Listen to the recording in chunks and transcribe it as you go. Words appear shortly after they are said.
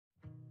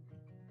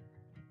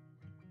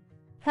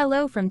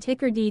Hello from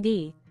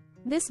TickerDD.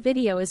 This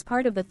video is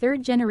part of the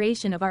third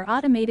generation of our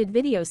automated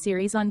video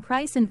series on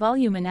price and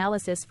volume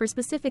analysis for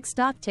specific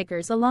stock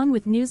tickers along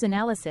with news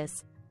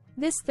analysis.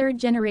 This third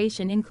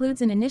generation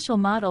includes an initial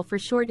model for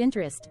short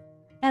interest.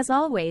 As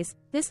always,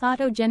 this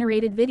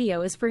auto-generated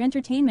video is for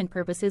entertainment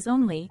purposes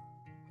only.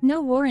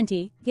 No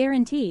warranty,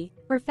 guarantee,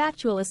 or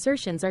factual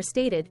assertions are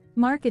stated,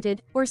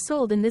 marketed, or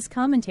sold in this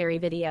commentary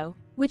video,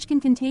 which can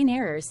contain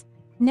errors.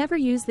 Never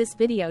use this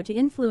video to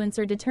influence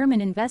or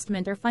determine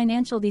investment or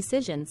financial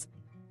decisions.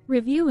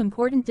 Review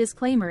important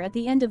disclaimer at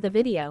the end of the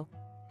video.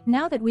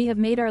 Now that we have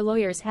made our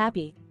lawyers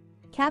happy,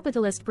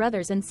 capitalist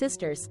brothers and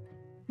sisters,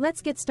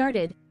 let's get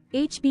started.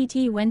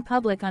 HBT went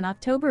public on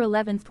October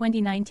 11,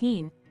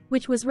 2019,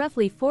 which was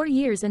roughly 4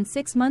 years and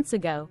 6 months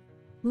ago.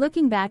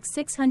 Looking back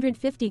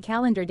 650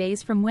 calendar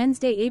days from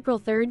Wednesday, April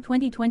 3,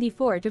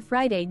 2024 to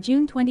Friday,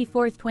 June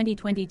 24,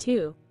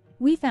 2022,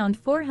 we found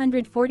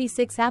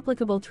 446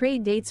 applicable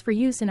trade dates for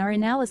use in our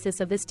analysis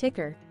of this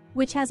ticker,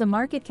 which has a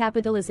market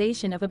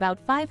capitalization of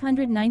about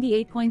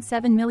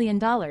 $598.7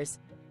 million.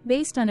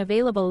 Based on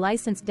available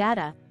licensed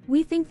data,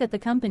 we think that the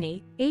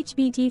company,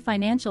 HBT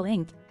Financial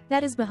Inc.,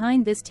 that is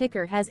behind this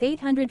ticker has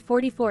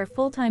 844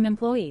 full-time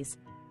employees.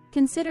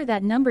 Consider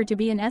that number to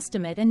be an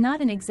estimate and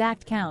not an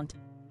exact count.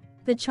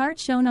 The chart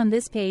shown on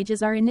this page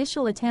is our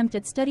initial attempt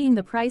at studying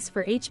the price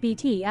for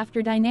HBT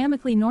after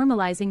dynamically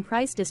normalizing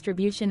price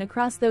distribution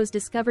across those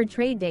discovered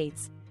trade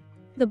dates.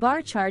 The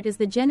bar chart is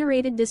the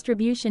generated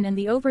distribution and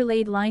the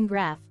overlaid line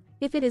graph,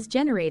 if it is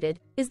generated,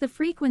 is the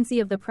frequency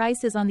of the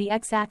prices on the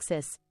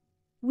x-axis.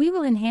 We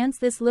will enhance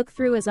this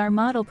look-through as our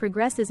model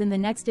progresses in the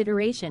next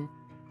iteration.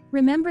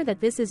 Remember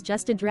that this is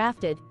just a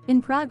drafted,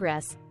 in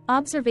progress,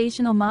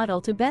 observational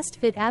model to best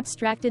fit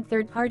abstracted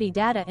third-party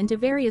data into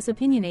various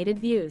opinionated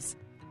views.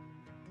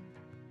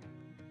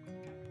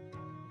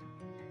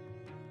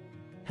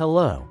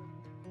 Hello.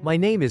 My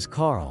name is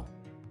Carl.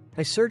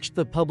 I searched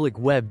the public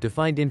web to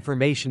find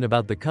information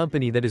about the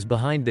company that is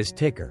behind this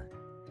ticker.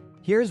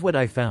 Here's what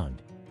I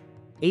found.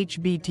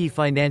 HBT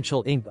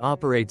Financial Inc.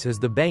 operates as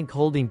the bank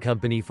holding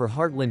company for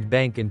Heartland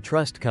Bank and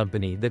Trust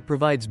Company that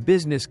provides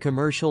business,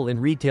 commercial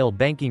and retail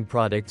banking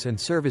products and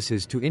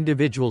services to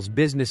individuals,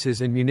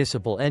 businesses and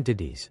municipal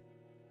entities.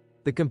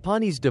 The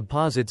company's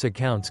deposits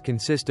accounts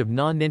consist of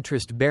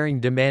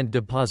non-interest-bearing demand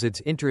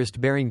deposits,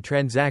 interest-bearing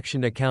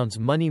transaction accounts,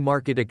 money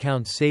market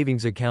accounts,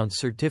 savings accounts,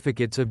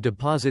 certificates of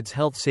deposits,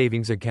 health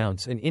savings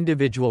accounts, and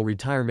individual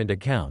retirement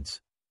accounts.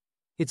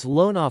 Its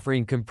loan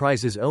offering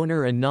comprises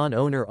owner and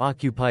non-owner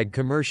occupied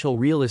commercial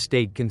real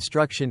estate,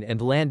 construction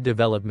and land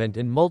development,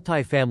 and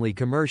multifamily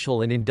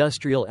commercial and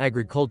industrial,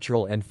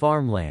 agricultural and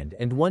farmland,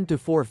 and 1 to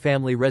 4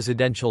 family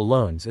residential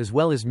loans, as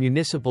well as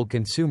municipal,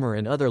 consumer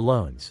and other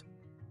loans.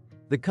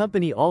 The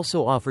company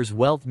also offers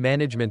wealth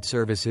management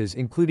services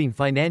including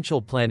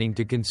financial planning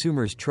to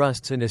consumers,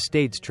 trusts and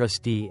estates,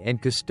 trustee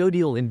and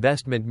custodial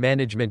investment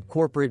management,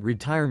 corporate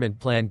retirement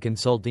plan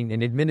consulting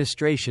and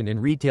administration,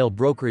 and retail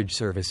brokerage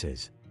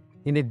services.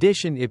 In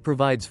addition, it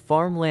provides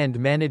farmland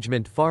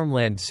management,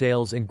 farmland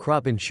sales and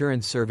crop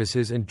insurance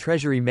services, and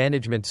treasury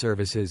management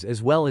services,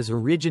 as well as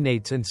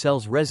originates and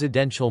sells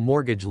residential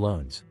mortgage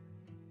loans.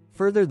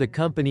 Further, the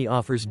company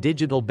offers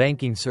digital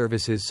banking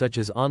services such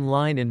as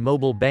online and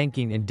mobile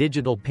banking and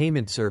digital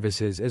payment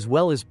services, as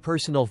well as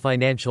personal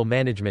financial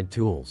management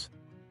tools.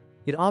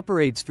 It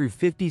operates through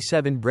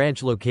 57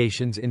 branch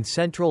locations in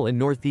central and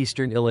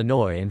northeastern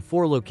Illinois and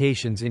 4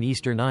 locations in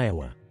eastern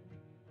Iowa.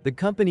 The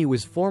company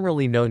was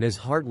formerly known as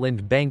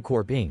Heartland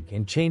Bancorp Inc.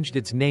 and changed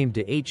its name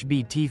to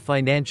HBT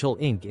Financial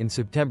Inc. in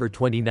September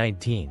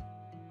 2019.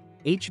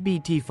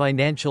 HBT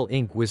Financial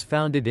Inc. was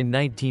founded in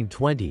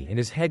 1920 and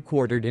is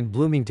headquartered in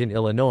Bloomington,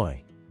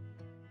 Illinois.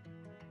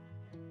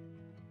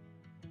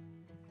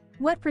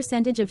 What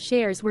percentage of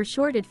shares were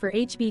shorted for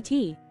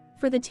HBT?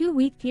 For the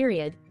 2-week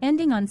period,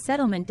 ending on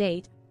settlement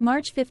date,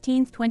 March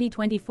 15,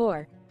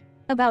 2024.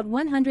 About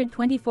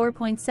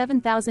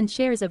 124.7 thousand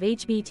shares of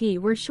HBT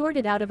were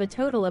shorted out of a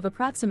total of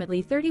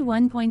approximately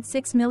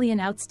 31.6 million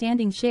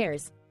outstanding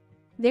shares.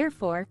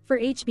 Therefore, for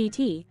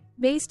HBT,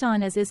 based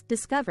on as is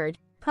discovered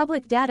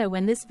public data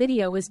when this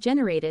video was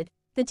generated,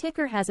 the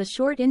ticker has a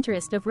short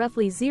interest of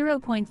roughly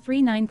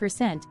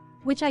 0.39%,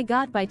 which I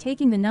got by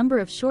taking the number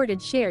of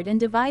shorted shared and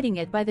dividing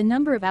it by the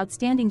number of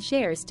outstanding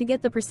shares to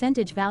get the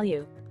percentage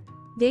value.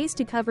 Days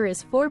to cover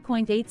is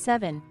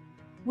 4.87.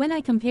 When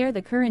I compare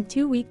the current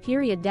 2-week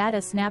period data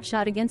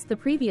snapshot against the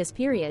previous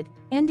period,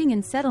 ending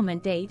in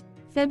settlement date,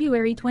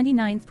 February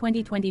 29,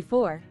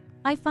 2024,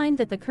 I find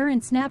that the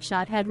current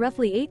snapshot had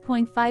roughly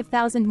 8.5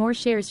 thousand more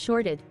shares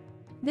shorted.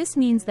 This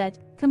means that,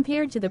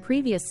 compared to the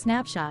previous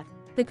snapshot,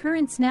 the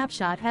current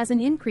snapshot has an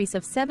increase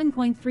of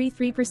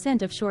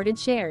 7.33% of shorted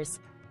shares.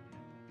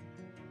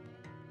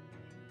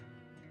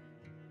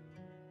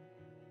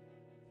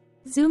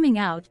 Zooming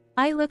out,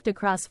 I looked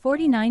across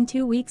 49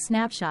 2-week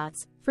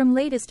snapshots, from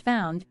latest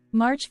found,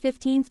 March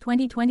 15,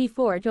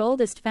 2024 to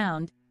oldest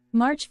found,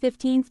 March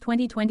 15,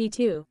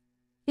 2022.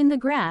 In the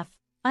graph,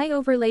 I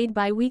overlaid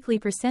bi-weekly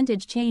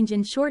percentage change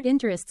in short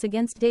interests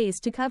against days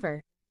to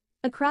cover.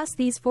 Across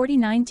these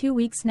 49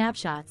 2-week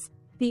snapshots,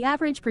 The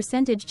average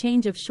percentage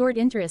change of short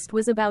interest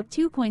was about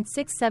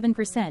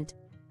 2.67%.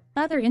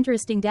 Other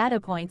interesting data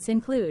points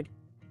include: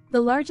 the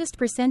largest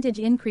percentage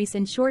increase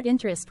in short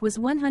interest was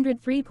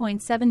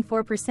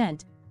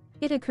 103.74%.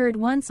 It occurred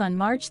once on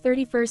March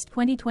 31,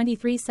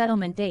 2023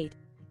 settlement date.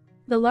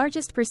 The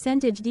largest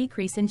percentage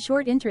decrease in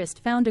short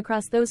interest found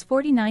across those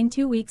 49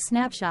 two-week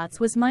snapshots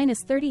was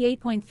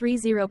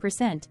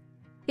 -38.30%.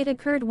 It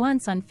occurred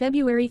once on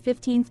February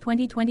 15,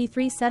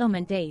 2023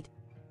 settlement date.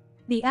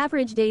 The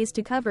average days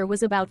to cover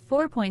was about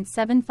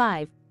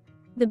 4.75.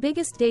 The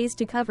biggest days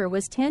to cover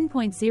was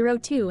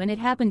 10.02 and it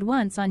happened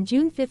once on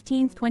June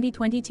 15,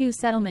 2022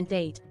 settlement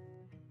date.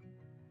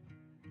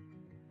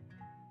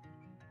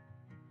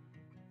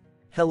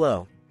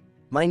 Hello.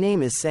 My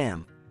name is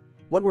Sam.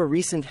 What were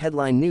recent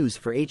headline news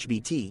for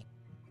HBT?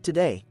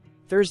 Today,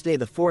 Thursday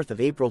the 4th of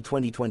April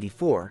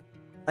 2024,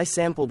 I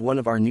sampled one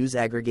of our news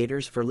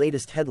aggregators for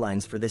latest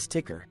headlines for this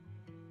ticker.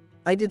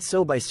 I did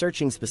so by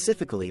searching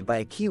specifically by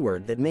a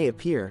keyword that may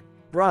appear,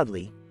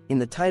 broadly, in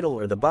the title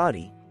or the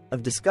body,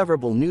 of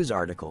discoverable news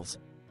articles.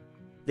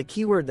 The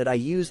keyword that I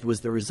used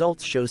was the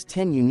results shows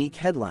 10 unique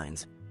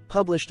headlines,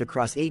 published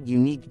across 8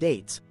 unique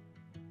dates.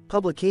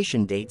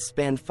 Publication dates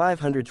spanned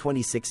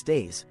 526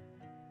 days.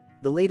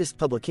 The latest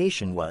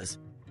publication was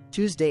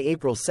Tuesday,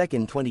 April 2,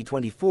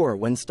 2024,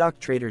 when Stock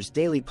Traders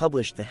Daily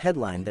published the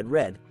headline that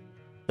read,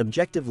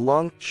 Objective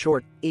Long,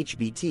 Short,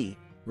 HBT,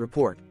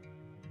 Report.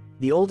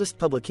 The oldest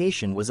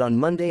publication was on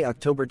Monday,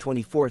 October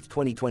 24,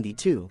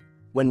 2022,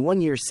 when 1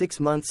 year, 6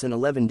 months and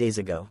 11 days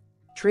ago,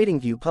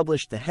 TradingView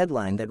published the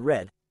headline that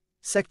read,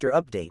 Sector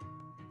Update.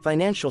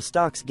 Financial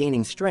stocks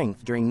gaining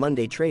strength during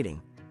Monday trading.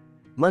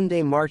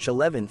 Monday, March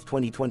 11,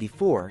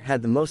 2024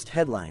 had the most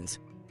headlines.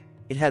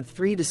 It had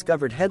 3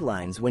 discovered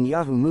headlines when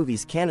Yahoo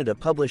Movies Canada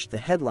published the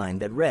headline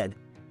that read,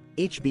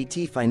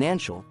 HBT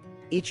Financial,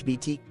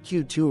 HBT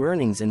Q2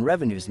 Earnings and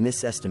Revenues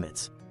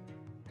Misestimates.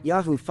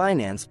 Yahoo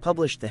Finance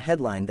published the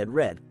headline that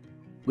read,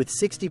 with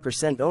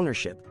 60%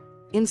 ownership,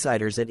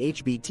 insiders at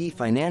HBT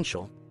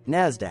Financial,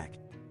 NASDAQ,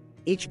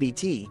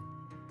 HBT,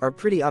 are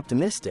pretty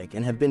optimistic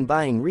and have been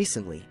buying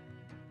recently.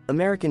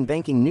 American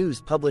Banking News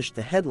published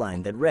the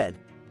headline that read,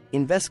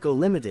 Invesco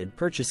Limited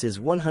purchases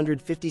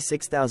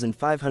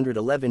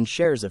 156,511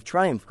 shares of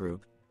Triumph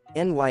Group,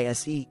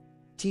 NYSE,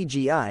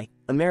 TGI.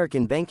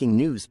 American Banking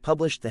News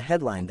published the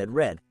headline that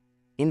read,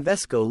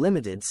 Invesco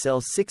Limited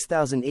sells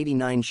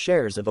 6,089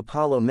 shares of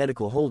Apollo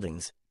Medical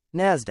Holdings,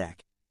 NASDAQ.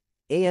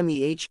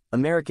 AMEH,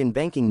 American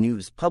Banking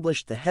News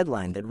published the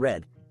headline that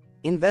read,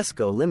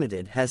 Invesco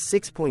Limited has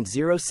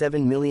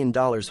 $6.07 million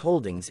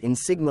holdings in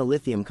Sigma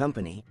Lithium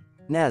Company,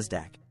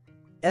 NASDAQ.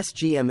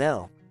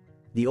 SGML.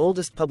 The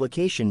oldest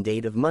publication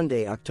date of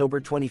Monday,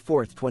 October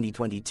 24,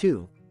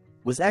 2022,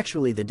 was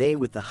actually the day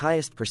with the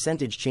highest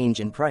percentage change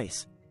in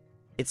price.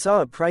 It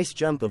saw a price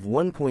jump of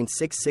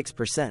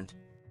 1.66%.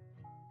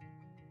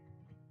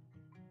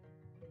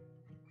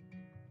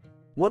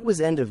 What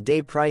was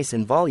end-of-day price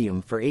and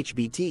volume for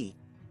HBT?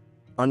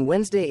 On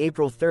Wednesday,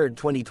 April 3,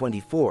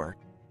 2024,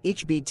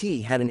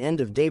 HBT had an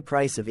end-of-day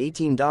price of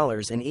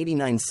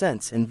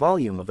 $18.89 and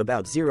volume of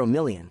about 0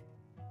 million.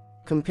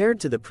 Compared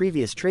to the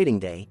previous trading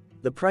day,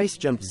 the price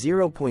jumped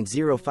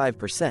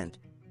 0.05%,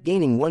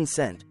 gaining 1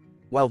 cent,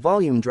 while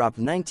volume dropped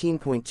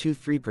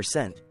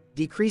 19.23%,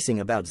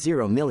 decreasing about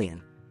 0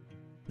 million.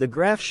 The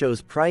graph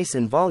shows price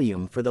and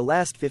volume for the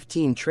last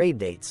 15 trade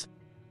dates.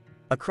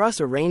 Across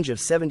a range of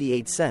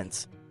 78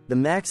 cents, the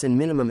max and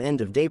minimum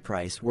end-of-day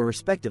price were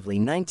respectively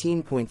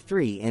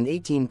 19.3 and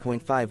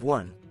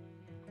 18.51.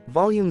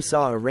 Volume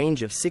saw a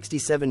range of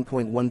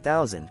 67.1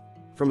 thousand,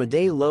 from a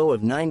day low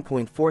of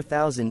 9.4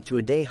 thousand to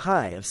a day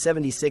high of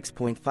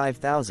 76.5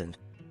 thousand.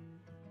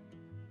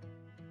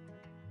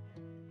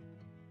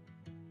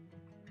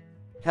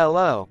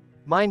 Hello,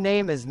 my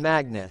name is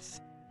Magnus.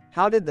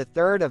 How did the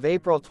 3rd of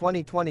April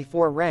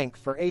 2024 rank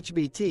for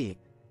HBT?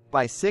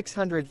 By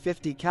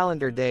 650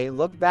 calendar day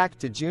look back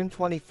to June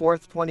 24,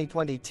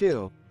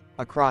 2022,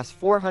 across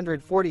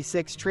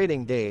 446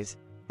 trading days,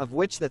 of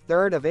which the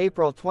 3rd of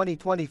April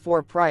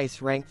 2024 price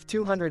ranked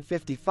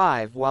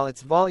 255 while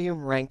its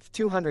volume ranked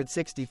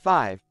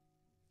 265.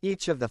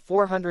 Each of the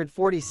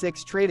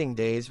 446 trading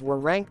days were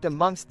ranked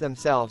amongst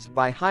themselves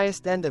by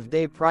highest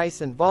end-of-day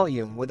price and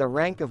volume, with a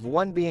rank of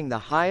 1 being the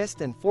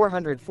highest and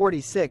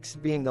 446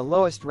 being the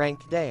lowest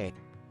ranked day.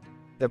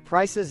 The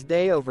price's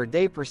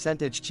day-over-day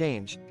percentage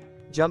change,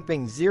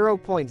 jumping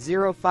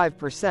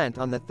 0.05%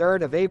 on the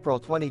 3rd of April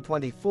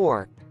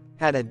 2024,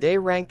 had a day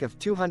rank of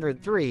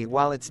 203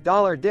 while its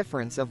dollar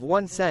difference of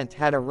 1 cent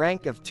had a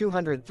rank of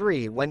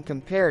 203 when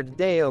compared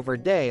day over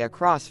day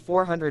across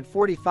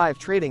 445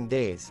 trading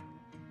days.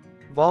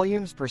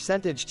 Volume's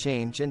percentage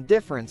change and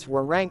difference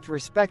were ranked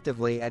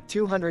respectively at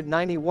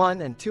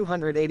 291 and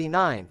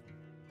 289.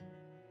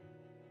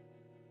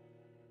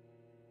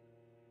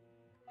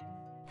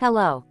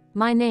 Hello,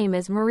 my name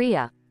is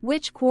Maria.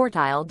 Which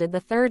quartile did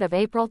the 3rd of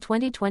April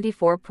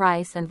 2024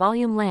 price and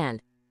volume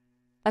land?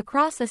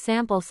 Across a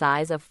sample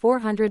size of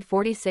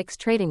 446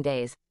 trading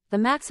days, the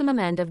maximum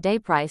end-of-day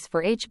price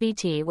for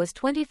HBT was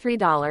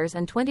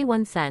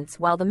 $23.21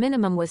 while the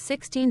minimum was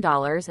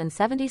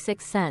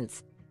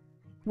 $16.76.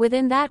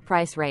 Within that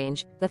price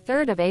range, the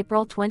 3rd of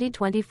April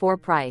 2024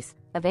 price,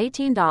 of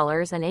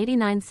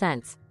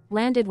 $18.89,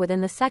 landed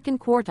within the second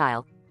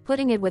quartile,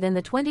 putting it within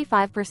the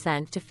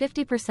 25% to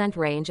 50%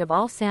 range of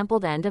all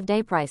sampled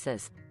end-of-day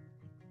prices.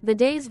 The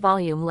day's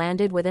volume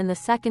landed within the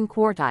second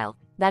quartile,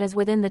 that is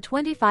within the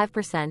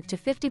 25% to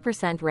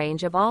 50%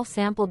 range of all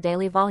sampled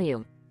daily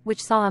volume,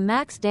 which saw a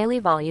max daily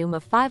volume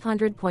of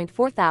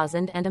 500.4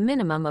 thousand and a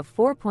minimum of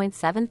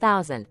 4.7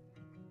 thousand.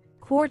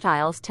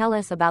 Quartiles tell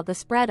us about the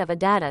spread of a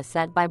data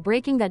set by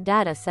breaking that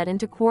data set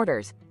into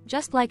quarters,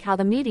 just like how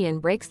the median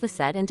breaks the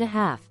set into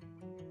half.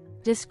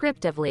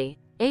 Descriptively,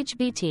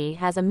 HBT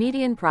has a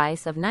median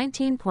price of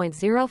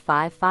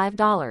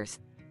 $19.055.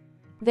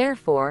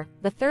 Therefore,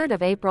 the 3rd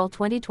of April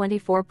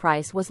 2024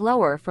 price was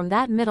lower from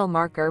that middle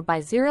marker by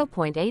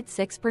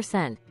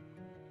 0.86%.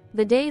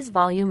 The day's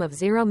volume of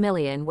 0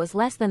 million was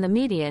less than the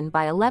median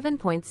by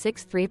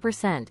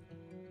 11.63%.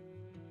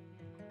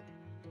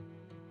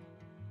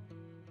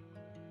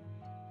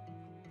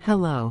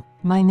 Hello,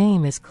 my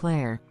name is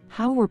Claire.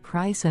 How were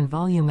price and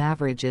volume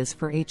averages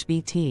for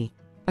HBT?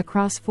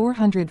 Across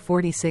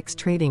 446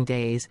 trading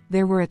days,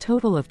 there were a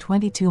total of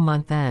 22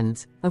 month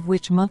ends, of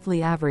which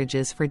monthly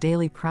averages for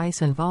daily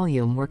price and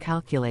volume were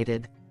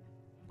calculated.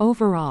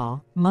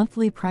 Overall,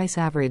 monthly price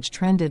average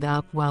trended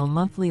up while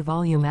monthly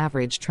volume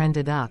average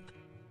trended up.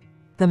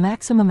 The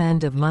maximum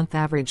end-of-month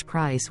average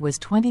price was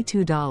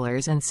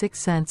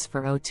 $22.06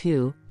 for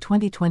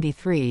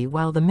 02/2023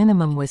 while the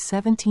minimum was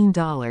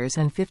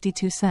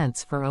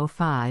 $17.52 for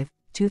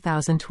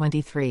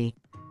 05/2023.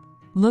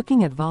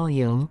 Looking at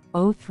volume,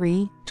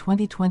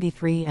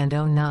 03/2023 and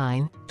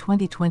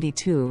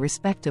 09/2022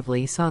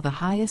 respectively saw the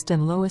highest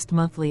and lowest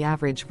monthly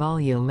average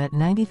volume at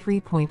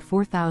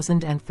 93.4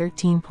 thousand and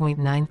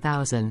 13.9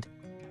 thousand.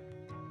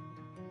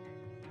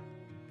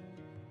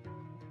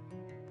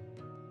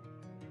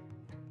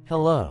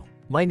 Hello,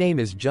 my name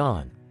is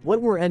John.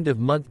 What were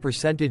end-of-month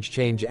percentage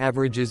change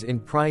averages in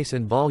price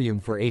and volume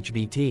for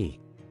HBT?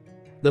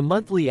 The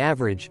monthly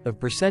average of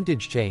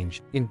percentage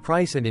change in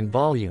price and in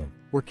volume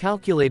were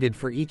calculated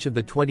for each of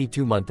the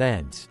 22-month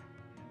ends.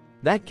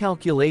 That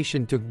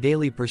calculation took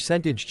daily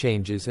percentage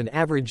changes and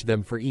averaged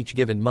them for each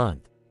given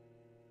month.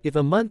 If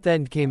a month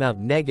end came out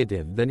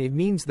negative, then it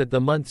means that the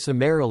month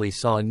summarily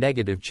saw a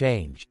negative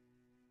change.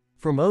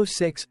 From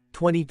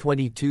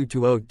 06/2022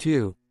 to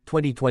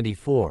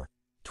 02/2024,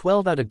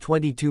 12 out of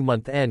 22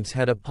 month ends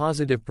had a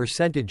positive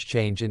percentage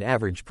change in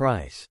average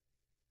price.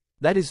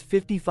 That is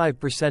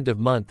 55% of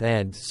month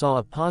ends saw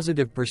a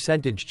positive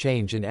percentage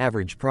change in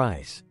average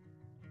price.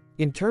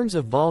 In terms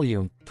of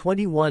volume,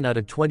 21 out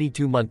of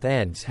 22 month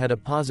ends had a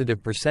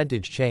positive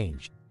percentage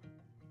change.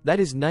 That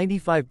is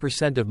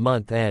 95% of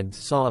month ends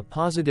saw a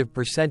positive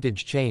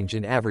percentage change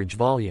in average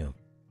volume.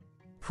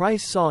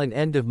 Price saw an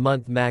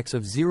end-of-month max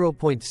of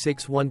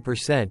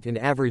 0.61% in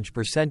average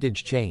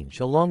percentage change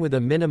along with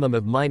a minimum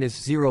of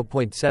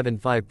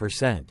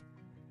 -0.75%.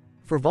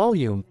 For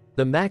volume,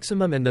 the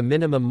maximum and the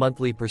minimum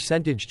monthly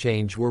percentage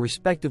change were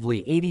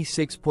respectively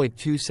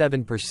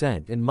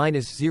 86.27% and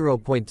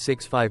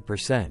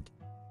 -0.65%.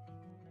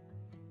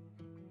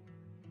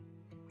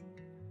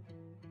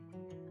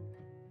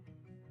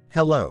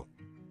 Hello.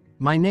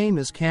 My name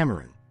is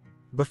Cameron.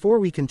 Before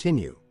we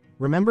continue,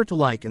 remember to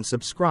like and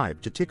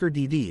subscribe to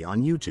TickerDD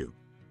on YouTube.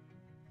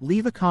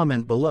 Leave a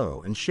comment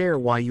below and share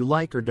why you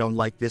like or don't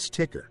like this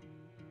ticker.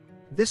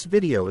 This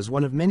video is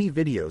one of many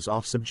videos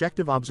off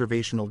subjective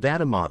observational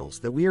data models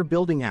that we are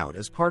building out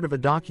as part of a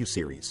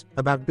docuseries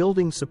about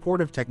building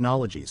supportive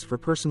technologies for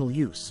personal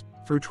use,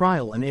 through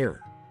trial and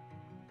error.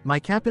 My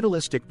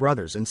capitalistic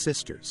brothers and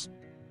sisters,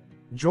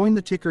 join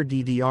the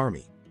TickerDD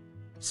army.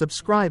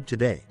 Subscribe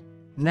today.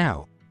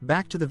 Now,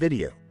 back to the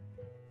video.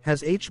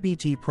 Has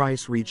HBT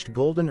price reached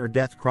golden or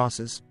death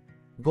crosses?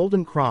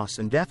 Golden cross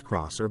and death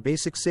cross are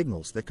basic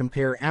signals that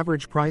compare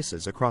average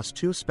prices across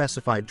two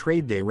specified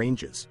trade day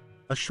ranges,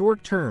 a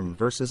short-term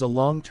versus a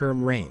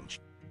long-term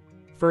range.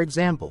 For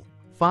example,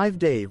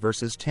 5-day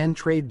versus 10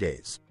 trade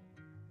days.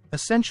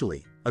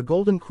 Essentially, a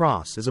golden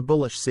cross is a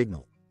bullish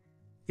signal.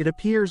 It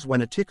appears when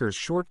a ticker's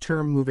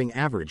short-term moving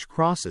average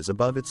crosses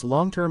above its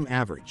long-term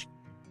average.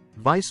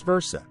 Vice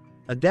versa,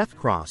 a death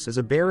cross is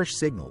a bearish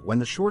signal when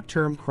the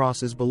short-term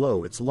crosses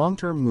below its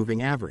long-term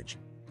moving average.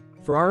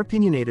 For our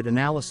opinionated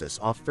analysis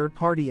off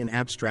third-party and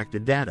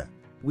abstracted data,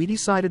 we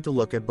decided to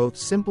look at both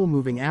simple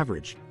moving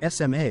average,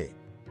 SMA,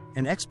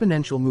 and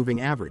exponential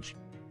moving average,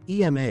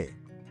 EMA.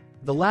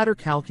 The latter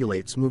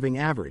calculates moving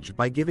average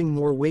by giving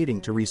more weighting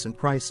to recent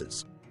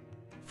prices.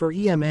 For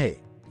EMA,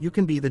 you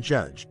can be the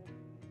judge.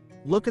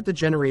 Look at the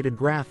generated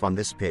graph on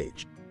this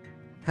page.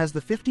 Has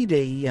the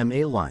 50-day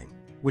EMA line,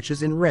 which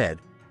is in red,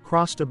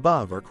 crossed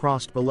above or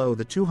crossed below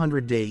the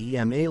 200-day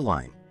EMA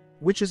line,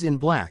 which is in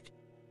black?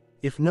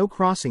 If no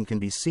crossing can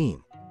be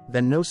seen,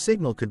 then no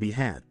signal could be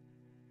had.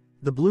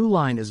 The blue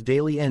line is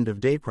daily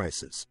end-of-day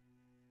prices.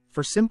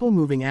 For simple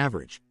moving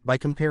average, by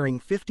comparing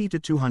 50 to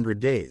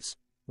 200 days,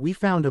 We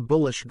found a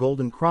bullish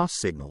golden cross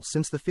signal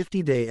since the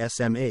 50-day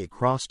SMA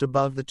crossed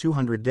above the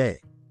 200-day.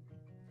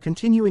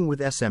 Continuing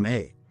with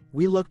SMA,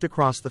 we looked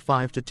across the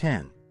 5 to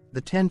 10, the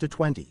 10 to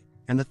 20,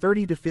 and the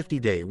 30 to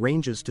 50-day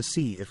ranges to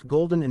see if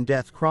golden and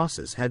death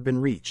crosses had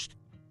been reached.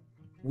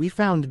 We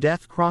found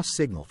death cross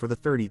signal for the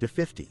 30 to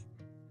 50.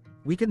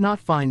 We could not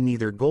find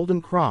neither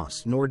golden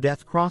cross nor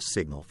death cross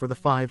signal for the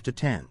 5 to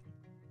 10,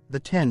 the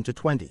 10 to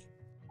 20.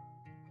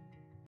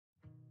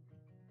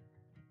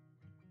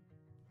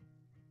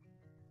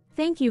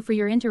 Thank you for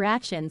your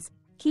interactions.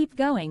 Keep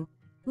going.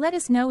 Let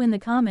us know in the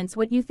comments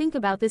what you think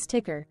about this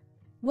ticker.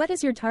 What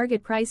is your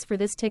target price for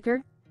this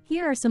ticker?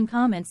 Here are some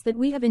comments that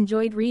we have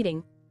enjoyed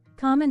reading.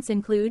 Comments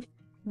include,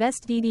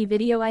 best DD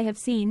video I have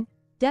seen,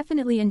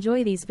 definitely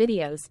enjoy these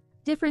videos,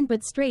 different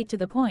but straight to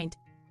the point,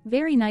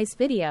 very nice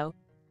video.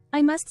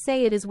 I must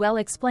say it is well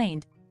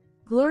explained.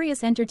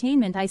 Glorious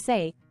entertainment I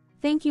say,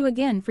 thank you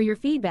again for your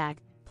feedback,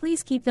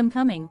 please keep them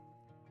coming.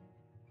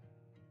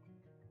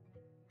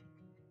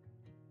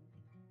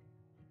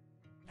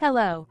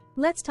 Hello,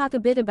 let's talk a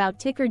bit about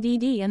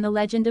TickerDD and the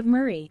legend of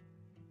Murray.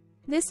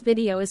 This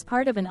video is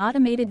part of an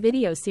automated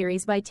video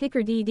series by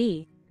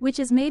TickerDD, which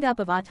is made up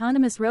of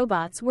autonomous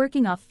robots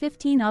working off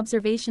 15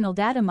 observational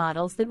data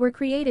models that were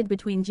created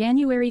between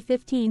January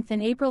 15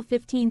 and April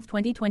 15,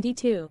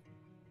 2022.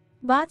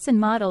 Bots and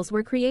models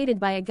were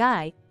created by a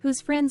guy, whose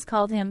friends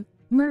called him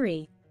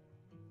Murray.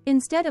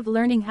 Instead of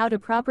learning how to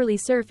properly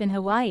surf in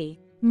Hawaii,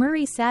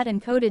 Murray sat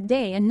and coded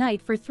day and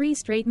night for 3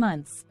 straight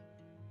months.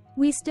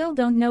 We still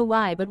don't know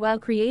why, but while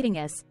creating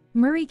us,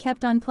 Murray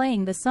kept on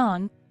playing the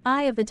song,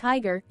 Eye of the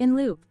Tiger, in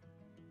loop.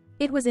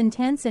 It was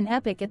intense and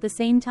epic at the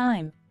same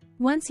time.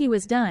 Once he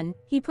was done,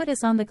 he put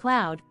us on the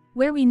cloud,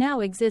 where we now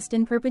exist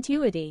in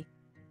perpetuity.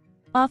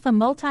 Off a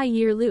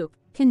multi-year loop,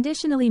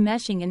 conditionally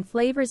meshing in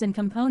flavors and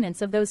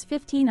components of those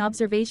 15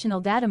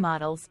 observational data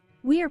models,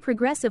 we are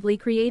progressively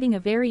creating a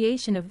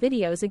variation of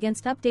videos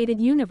against updated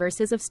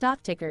universes of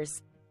stock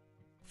tickers.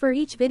 For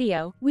each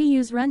video, we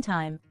use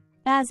runtime,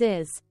 as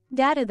is,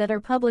 data that are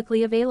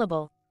publicly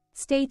available.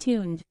 Stay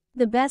tuned.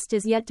 The best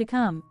is yet to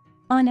come.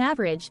 On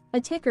average,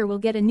 a ticker will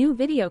get a new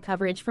video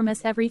coverage from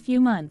us every few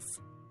months.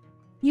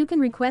 You can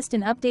request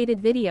an updated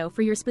video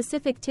for your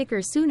specific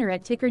ticker sooner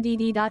at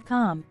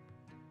TickerDD.com.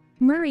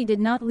 Murray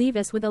did not leave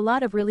us with a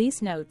lot of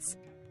release notes.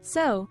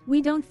 So,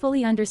 we don't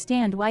fully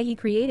understand why he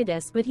created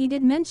us, but he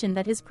did mention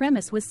that his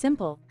premise was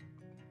simple.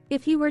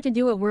 If he were to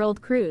do a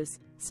world cruise,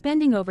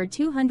 spending over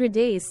 200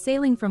 days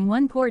sailing from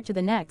one port to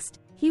the next,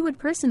 he would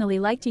personally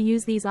like to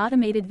use these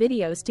automated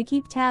videos to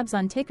keep tabs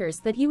on tickers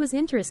that he was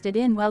interested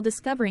in while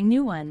discovering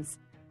new ones.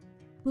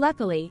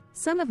 Luckily,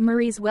 some of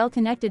Murray's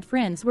well-connected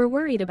friends were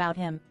worried about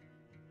him.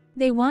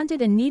 They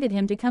wanted and needed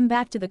him to come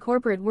back to the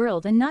corporate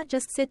world and not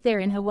just sit there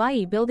in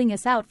Hawaii building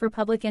us out for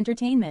public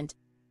entertainment.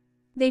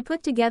 They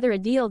put together a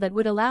deal that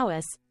would allow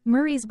us,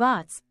 Murray's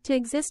bots, to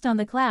exist on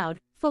the cloud,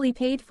 fully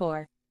paid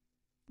for.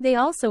 They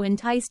also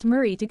enticed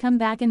Murray to come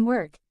back and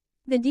work.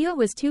 The deal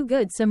was too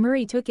good, so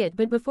Murray took it,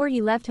 but before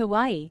he left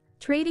Hawaii,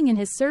 trading in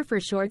his surfer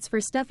shorts for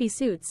stuffy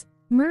suits,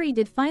 Murray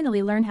did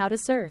finally learn how to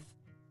surf.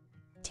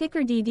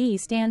 TickerDD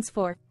stands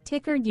for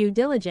Ticker Due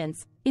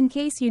Diligence, in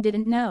case you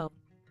didn't know.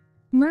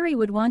 Murray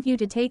would want you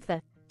to take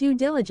the due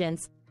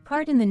diligence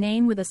part in the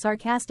name with a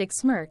sarcastic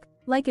smirk,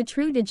 like a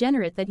true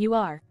degenerate that you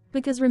are,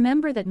 because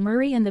remember that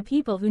Murray and the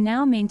people who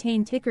now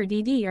maintain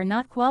TickerDD are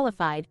not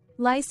qualified,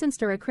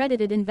 licensed or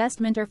accredited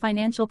investment or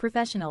financial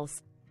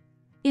professionals.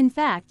 In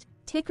fact,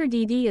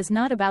 TickerDD is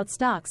not about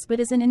stocks but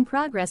is an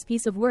in-progress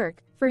piece of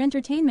work, for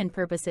entertainment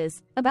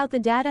purposes, about the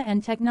data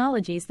and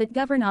technologies that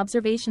govern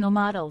observational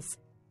models.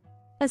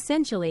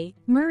 Essentially,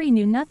 Murray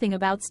knew nothing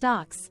about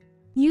stocks.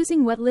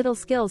 Using what little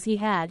skills he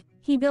had,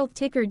 he built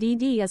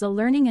TickerDD as a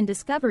learning and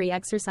discovery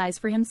exercise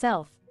for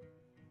himself.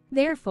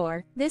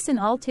 Therefore, this and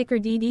all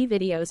TickerDD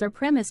videos are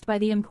premised by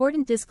the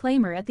important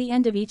disclaimer at the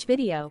end of each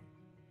video.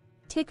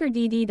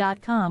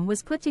 TickerDD.com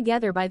was put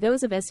together by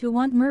those of us who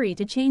want Murray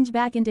to change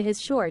back into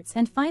his shorts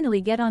and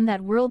finally get on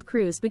that world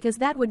cruise, because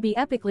that would be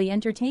epically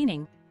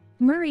entertaining.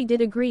 Murray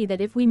did agree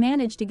that if we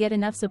managed to get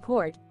enough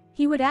support,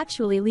 he would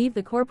actually leave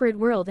the corporate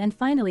world and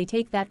finally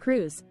take that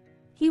cruise.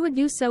 He would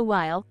do so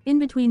while, in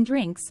between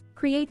drinks,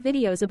 create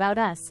videos about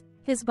us,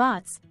 his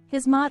bots,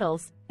 his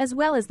models, as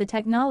well as the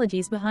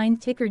technologies behind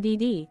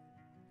TickerDD.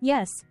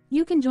 Yes,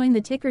 you can join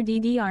the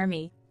TickerDD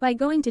army by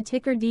going to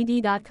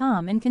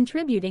TickerDD.com and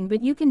contributing,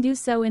 but you can do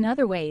so in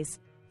other ways.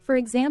 For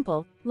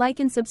example, like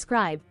and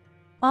subscribe.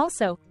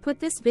 Also, put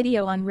this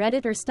video on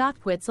Reddit or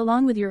StockTwits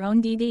along with your own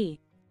DD.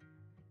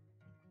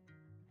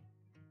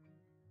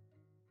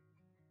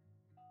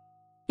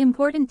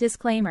 Important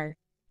disclaimer.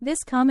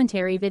 This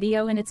commentary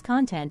video and its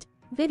content,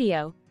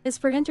 video, is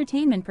for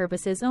entertainment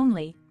purposes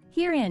only.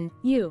 Herein,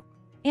 you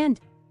and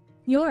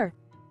your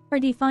are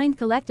defined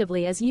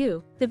collectively as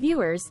you, the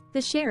viewers,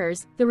 the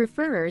sharers, the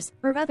referrers,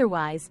 or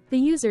otherwise, the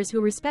users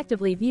who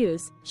respectively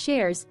views,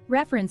 shares,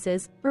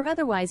 references, or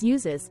otherwise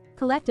uses,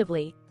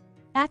 collectively,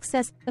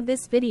 access of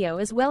this video,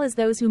 as well as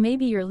those who may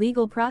be your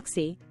legal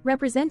proxy,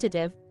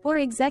 representative, or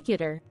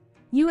executor.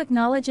 You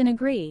acknowledge and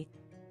agree.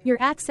 Your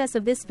access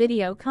of this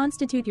video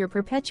constitute your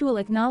perpetual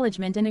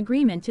acknowledgement and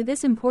agreement to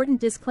this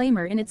important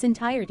disclaimer in its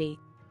entirety.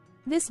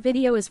 This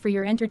video is for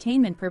your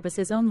entertainment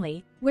purposes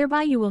only,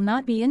 whereby you will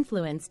not be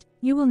influenced,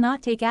 you will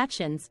not take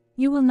actions,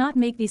 you will not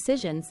make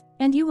decisions,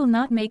 and you will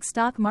not make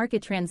stock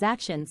market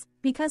transactions,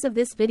 because of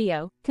this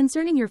video,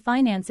 concerning your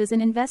finances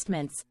and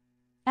investments.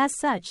 As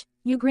such,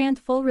 you grant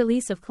full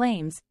release of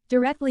claims,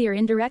 directly or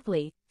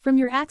indirectly, from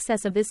your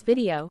access of this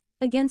video,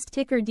 against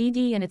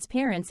TickerDD and its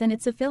parents and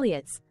its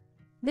affiliates.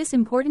 This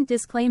important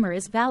disclaimer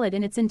is valid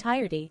in its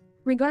entirety,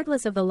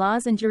 regardless of the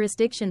laws and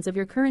jurisdictions of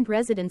your current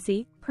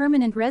residency,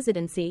 permanent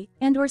residency,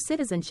 and/or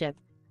citizenship.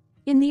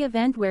 In the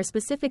event where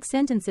specific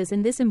sentences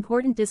in this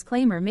important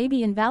disclaimer may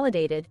be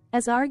invalidated,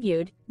 as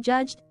argued,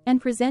 judged,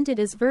 and presented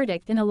as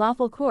verdict in a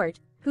lawful court,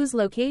 whose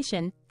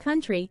location,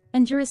 country,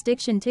 and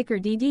jurisdiction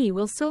TickerDD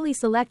will solely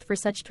select for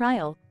such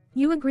trial,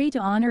 you agree to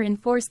honor and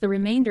enforce the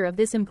remainder of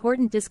this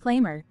important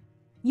disclaimer.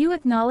 You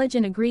acknowledge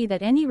and agree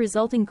that any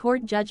resulting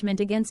court judgment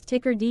against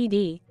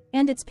TickerDD,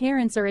 and its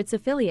parents or its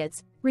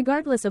affiliates,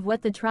 regardless of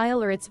what the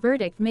trial or its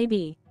verdict may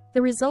be,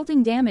 the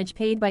resulting damage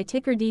paid by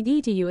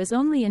TickerDD to you is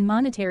only in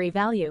monetary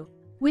value,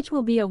 which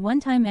will be a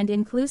one-time and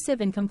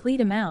inclusive and complete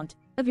amount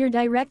of your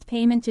direct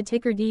payment to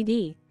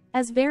TickerDD,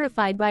 as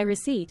verified by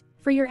receipt,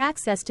 for your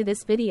access to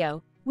this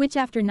video, which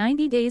after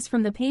 90 days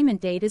from the payment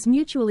date is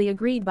mutually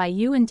agreed by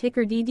you and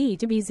TickerDD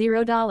to be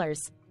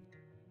 $0.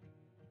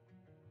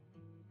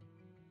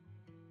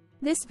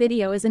 This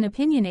video is an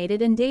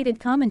opinionated and dated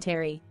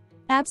commentary.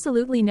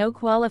 Absolutely no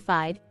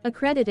qualified,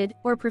 accredited,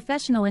 or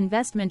professional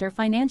investment or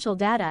financial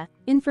data,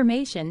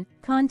 information,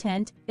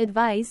 content,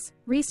 advice,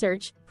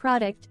 research,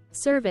 product,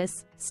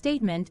 service,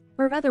 statement,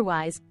 or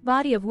otherwise,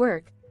 body of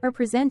work, are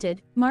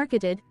presented,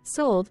 marketed,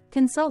 sold,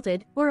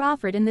 consulted, or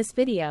offered in this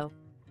video.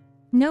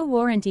 No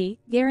warranty,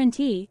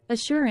 guarantee,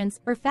 assurance,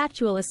 or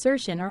factual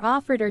assertion are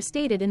offered or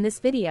stated in this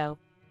video.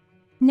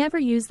 Never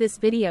use this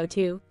video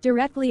to,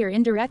 directly or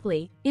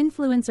indirectly,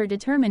 influence or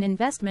determine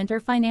investment or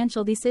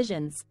financial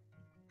decisions.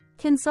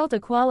 Consult a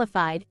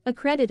qualified,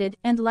 accredited,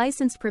 and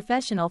licensed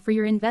professional for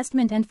your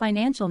investment and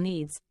financial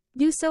needs.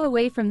 Do so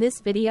away from this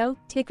video,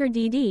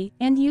 TickerDD,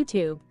 and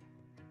YouTube.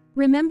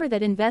 Remember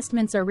that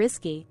investments are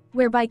risky,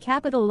 whereby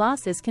capital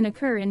losses can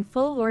occur in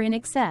full or in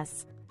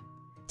excess.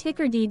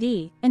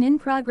 TickerDD, an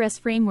in-progress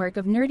framework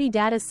of nerdy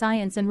data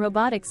science and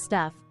robotics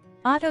stuff,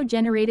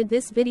 auto-generated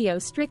this video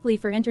strictly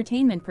for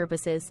entertainment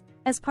purposes,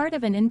 as part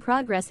of an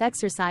in-progress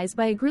exercise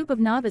by a group of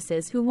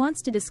novices who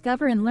wants to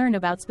discover and learn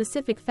about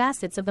specific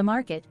facets of the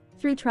market,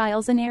 through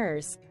trials and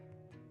errors.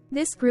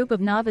 This group of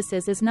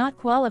novices is not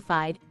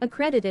qualified,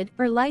 accredited,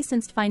 or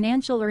licensed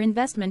financial or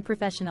investment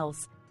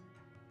professionals.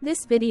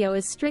 This video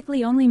is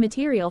strictly only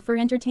material for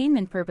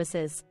entertainment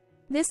purposes.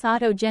 This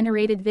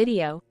auto-generated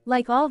video,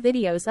 like all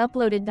videos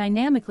uploaded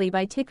dynamically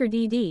by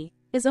TickerDD,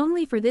 is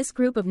only for this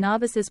group of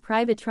novices'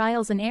 private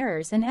trials and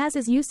errors and as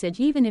is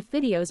usage even if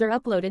videos are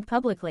uploaded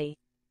publicly.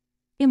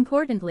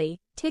 Importantly,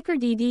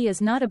 TickerDD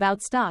is not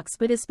about stocks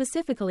but is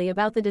specifically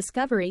about the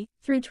discovery,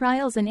 through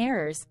trials and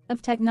errors,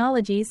 of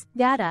technologies,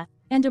 data,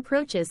 and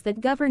approaches that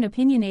govern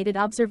opinionated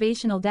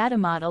observational data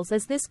models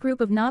as this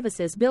group of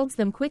novices builds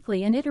them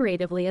quickly and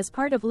iteratively as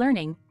part of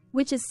learning,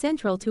 which is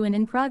central to an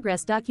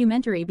in-progress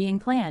documentary being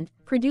planned,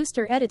 produced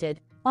or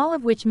edited, all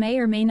of which may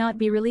or may not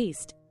be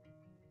released.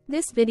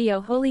 This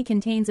video wholly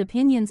contains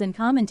opinions and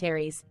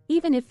commentaries,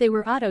 even if they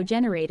were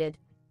auto-generated.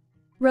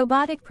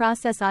 Robotic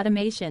process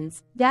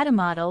automations, data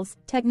models,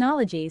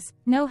 technologies,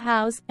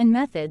 know-hows, and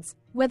methods,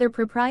 whether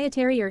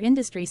proprietary or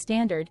industry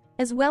standard,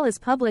 as well as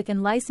public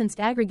and licensed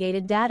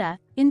aggregated data,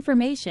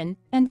 information,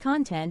 and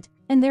content,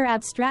 and their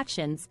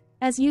abstractions,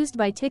 as used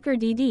by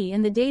TickerDD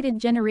in the dated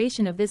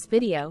generation of this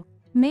video,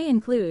 may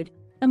include,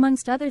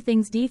 amongst other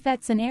things,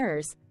 defects and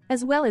errors,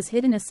 as well as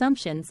hidden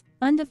assumptions,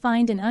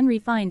 undefined and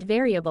unrefined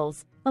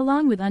variables,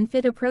 along with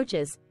unfit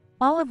approaches,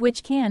 all of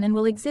which can and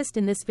will exist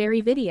in this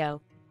very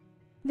video.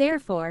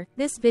 Therefore,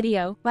 this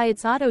video, by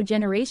its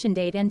auto-generation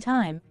date and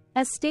time,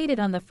 as stated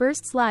on the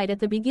first slide at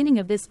the beginning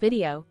of this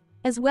video,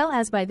 as well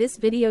as by this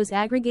video's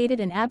aggregated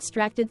and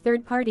abstracted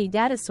third-party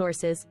data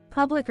sources,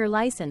 public or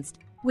licensed,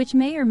 which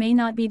may or may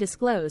not be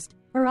disclosed,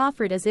 or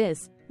offered as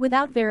is,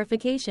 without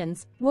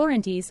verifications,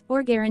 warranties,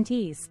 or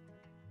guarantees.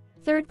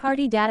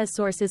 Third-party data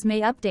sources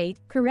may update,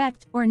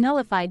 correct, or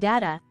nullify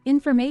data,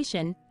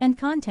 information, and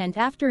content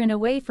after and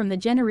away from the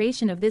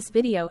generation of this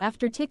video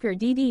after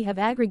TickerDD have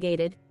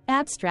aggregated,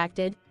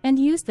 abstracted, and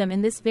used them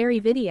in this very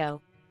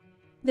video.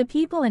 The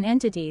people and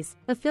entities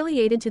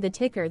affiliated to the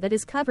ticker that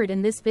is covered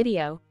in this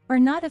video are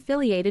not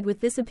affiliated with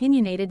this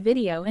opinionated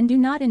video and do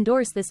not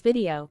endorse this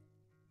video.